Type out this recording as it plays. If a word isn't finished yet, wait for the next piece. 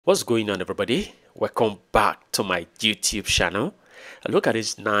What's going on, everybody? Welcome back to my YouTube channel. Look at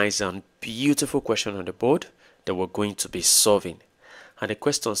this nice and beautiful question on the board that we're going to be solving. And the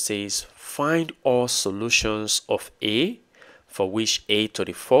question says, find all solutions of A for which A to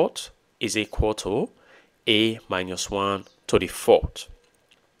the fourth is equal to A minus 1 to the fourth.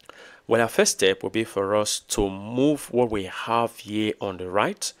 Well, our first step will be for us to move what we have here on the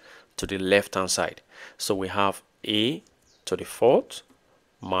right to the left hand side. So we have A to the fourth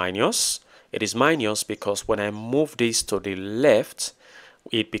minus, it is minus because when I move this to the left,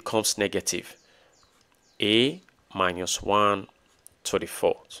 it becomes negative. A minus 1 to the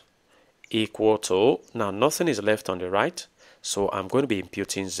fourth equal to, now nothing is left on the right, so I'm going to be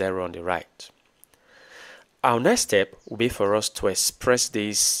imputing 0 on the right. Our next step will be for us to express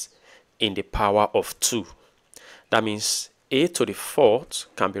this in the power of 2. That means A to the fourth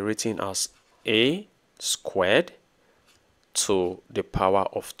can be written as A squared to the power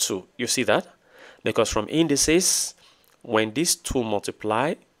of 2. You see that? Because from indices, when these 2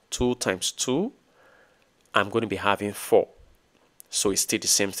 multiply, 2 times 2, I'm going to be having 4. So it's still the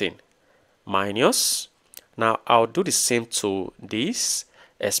same thing. Minus, now I'll do the same to this,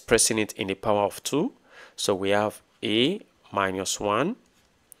 expressing it in the power of 2. So we have A minus 1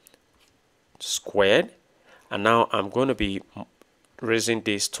 squared, and now I'm going to be raising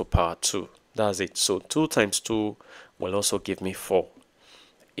this to power 2. That's it. So 2 times 2 will also give me 4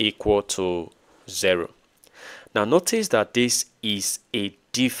 equal to 0. Now notice that this is a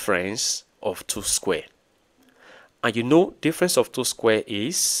difference of 2 squared. And you know difference of 2 squared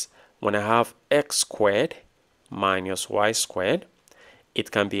is when I have x squared minus y squared,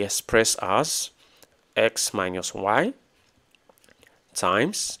 it can be expressed as x minus y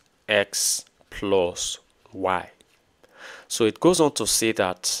times x plus y. So it goes on to say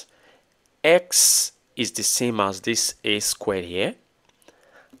that x is the same as this a squared here,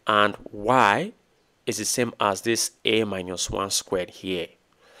 and y is the same as this a minus 1 squared here.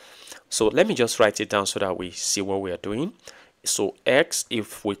 So let me just write it down so that we see what we are doing. So x,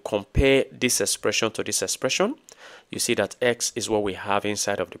 if we compare this expression to this expression, you see that x is what we have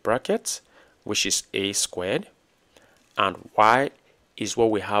inside of the bracket, which is a squared, and y is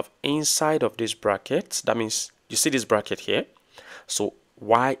what we have inside of this bracket. That means you see this bracket here, so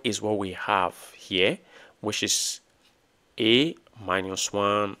y is what we have here, which is a minus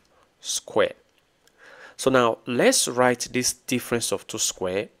 1 squared. So now let's write this difference of 2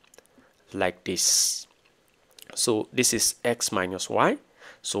 squared like this. So this is x minus y.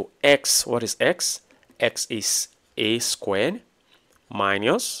 So x, what is x? X is a squared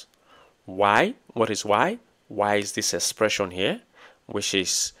minus y. What is y? Y is this expression here, which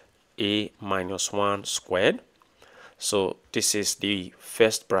is a minus 1 squared. So this is the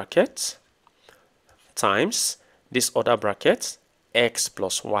first bracket times this other bracket, x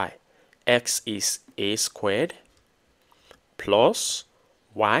plus y. X is a squared plus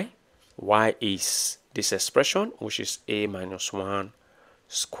y. Y is this expression, which is a minus 1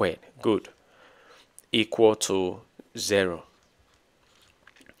 squared. Good. Equal to 0.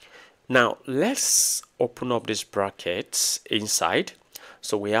 Now let's open up this bracket inside.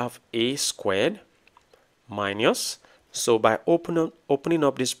 So we have a squared minus, so by opening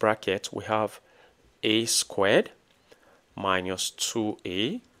up this bracket, we have a squared minus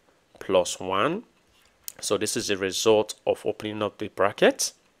 2a plus 1. So this is the result of opening up the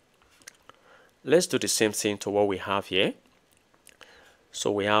bracket. Let's do the same thing to what we have here.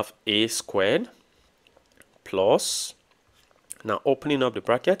 So we have a squared plus, now opening up the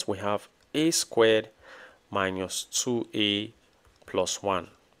bracket, we have a squared minus 2a plus 1.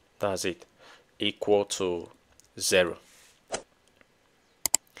 That's it, equal to 0.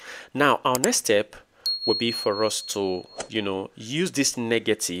 Now our next step will be for us to, use this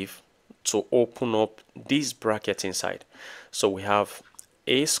negative to open up this bracket inside. So we have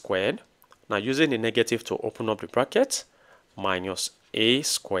a squared, now using the negative to open up the bracket, minus a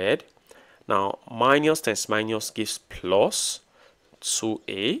squared. Now minus times minus gives plus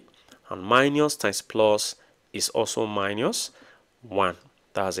 2a, and minus times plus is also minus 1.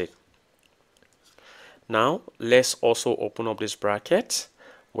 That's it. Now let's also open up this bracket.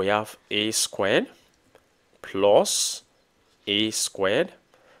 We have a squared plus a squared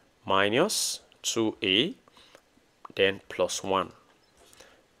minus 2a, then plus 1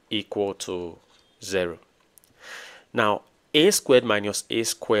 equal to 0. Now a squared minus a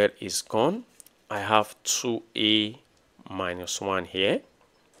squared is gone. I have 2a minus 1 here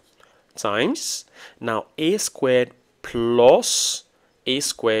times, now a squared plus a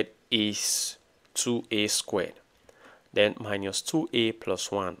squared is 2a squared, then minus 2a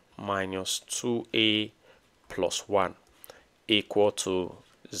plus 1 minus 2a plus 1 equal to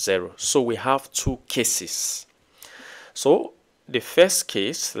 0. So we have two cases. So the first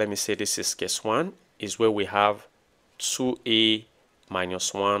case, let me say this is case 1, is where we have 2a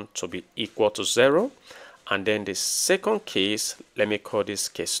minus 1 to be equal to 0. And then the second case, let me call this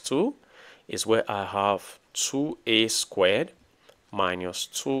case 2, is where I have 2a squared minus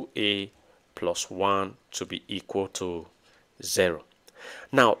 2a plus 1 to be equal to 0.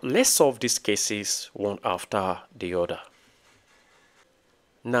 Now, let's solve these cases one after the other.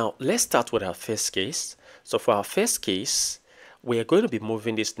 Now, let's start with our first case. So for our first case, we are going to be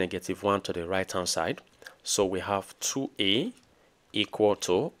moving this negative 1 to the right-hand side. So we have 2a equal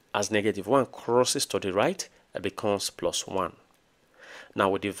to, as negative 1 crosses to the right, it becomes plus 1. Now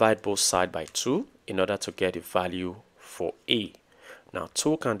we divide both sides by 2 in order to get the value for a. Now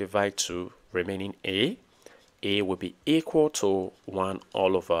 2 can divide 2, remaining a. A will be equal to 1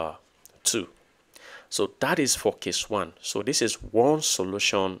 all over 2. So that is for case 1. So this is one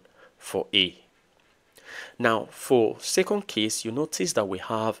solution for a. Now for second case, you notice that we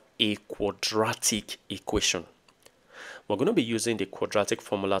have a quadratic equation. We're going to be using the quadratic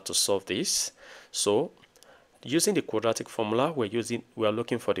formula to solve this. So using the quadratic formula, we are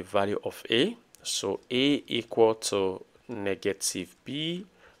looking for the value of a. So a equal to negative b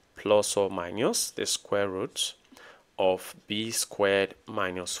plus or minus the square root of b squared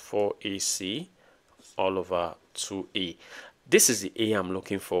minus 4ac all over 2a. This is the a I'm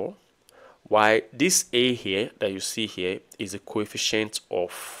looking for. Why this a here that you see here is the coefficient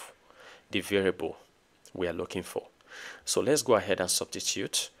of the variable we are looking for. So let's go ahead and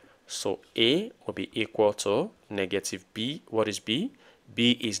substitute. So a will be equal to negative b. What is b?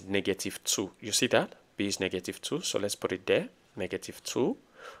 B is negative 2. You see that? B is negative 2. So let's put it there. Negative 2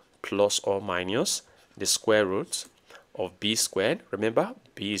 plus or minus the square root of b squared. Remember,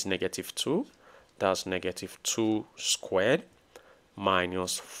 b is negative 2. That's negative 2 squared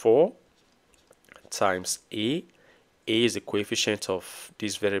minus 4 times a. A is the coefficient of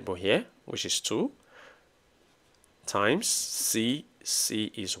this variable here, which is 2, times c.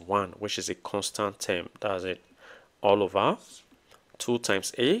 C is 1, which is a constant term. That's it. All over 2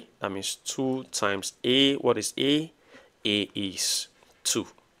 times a. That means 2 times a. What is a? A is 2.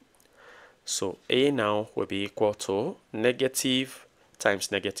 So a now will be equal to negative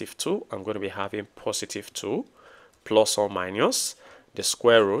times negative 2. I'm going to be having positive 2 plus or minus the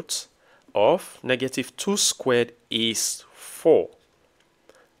square root of negative 2 squared is 4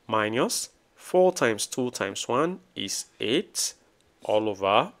 minus 4 times 2 times 1 is 8 all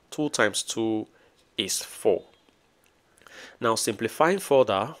over 2 times 2 is 4. Now simplifying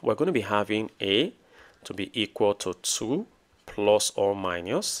further, we're going to be having a to be equal to 2 plus or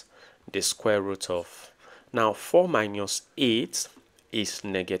minus the square root of, now 4 minus 8 is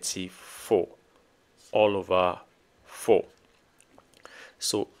negative 4 all over 4.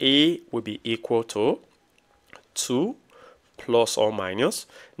 So a will be equal to 2 plus or minus.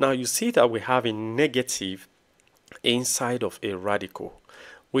 Now you see that we have a negative inside of a radical,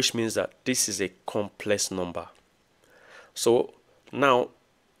 which means that this is a complex number. So now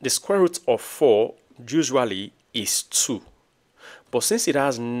the square root of 4 usually is 2. But since it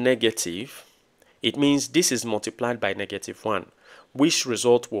has negative, it means this is multiplied by negative 1, which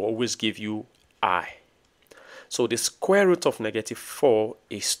result will always give you I. So the square root of negative 4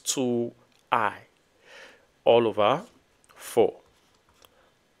 is 2i all over 4.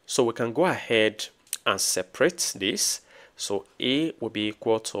 So we can go ahead and separate this. So a will be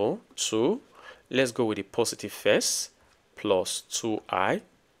equal to 2. Let's go with the positive first, plus 2i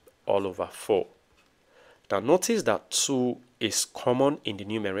all over 4. Now notice that 2 is common in the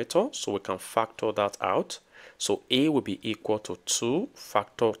numerator, so we can factor that out. So a will be equal to 2,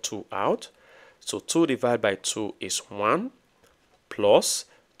 factor 2 out. So 2 divided by 2 is 1, plus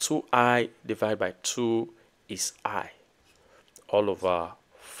 2i divided by 2 is I, all over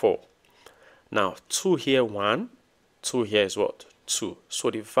 4. Now 2 here 1, 2 here is what? 2.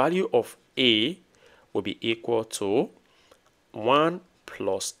 So the value of a will be equal to 1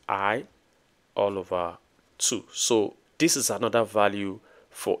 plus I all over 2. So this is another value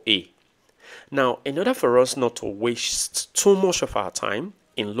for a. Now, in order for us not to waste too much of our time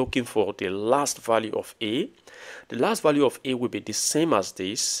in looking for the last value of a, the last value of a will be the same as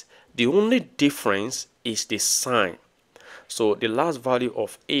this. The only difference is the sign. So the last value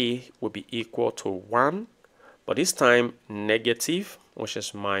of a will be equal to 1, but this time negative, which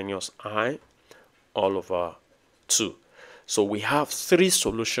is minus I all over 2. So we have 3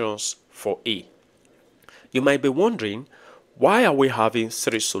 solutions for a. You might be wondering, why are we having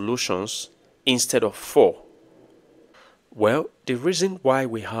 3 solutions instead of 4? Well, the reason why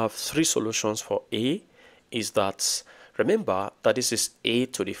we have 3 solutions for a is that Remember that this is a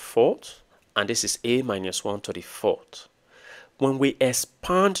to the fourth and this is a minus 1 to the fourth. When we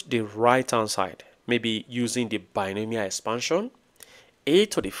expand the right hand side, maybe using the binomial expansion, a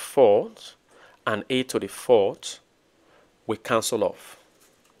to the fourth and a to the fourth will cancel off.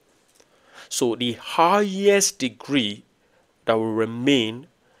 So the highest degree that will remain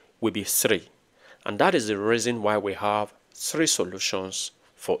will be 3. And that is the reason why we have 3 solutions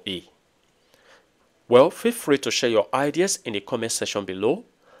for A. Well, feel free to share your ideas in the comment section below.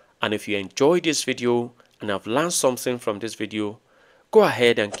 And if you enjoyed this video and have learned something from this video, go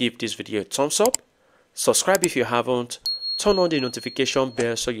ahead and give this video a thumbs up. Subscribe if you haven't. Turn on the notification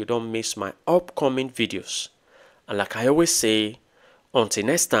bell so you don't miss my upcoming videos. And like I always say, until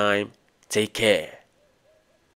next time, take care.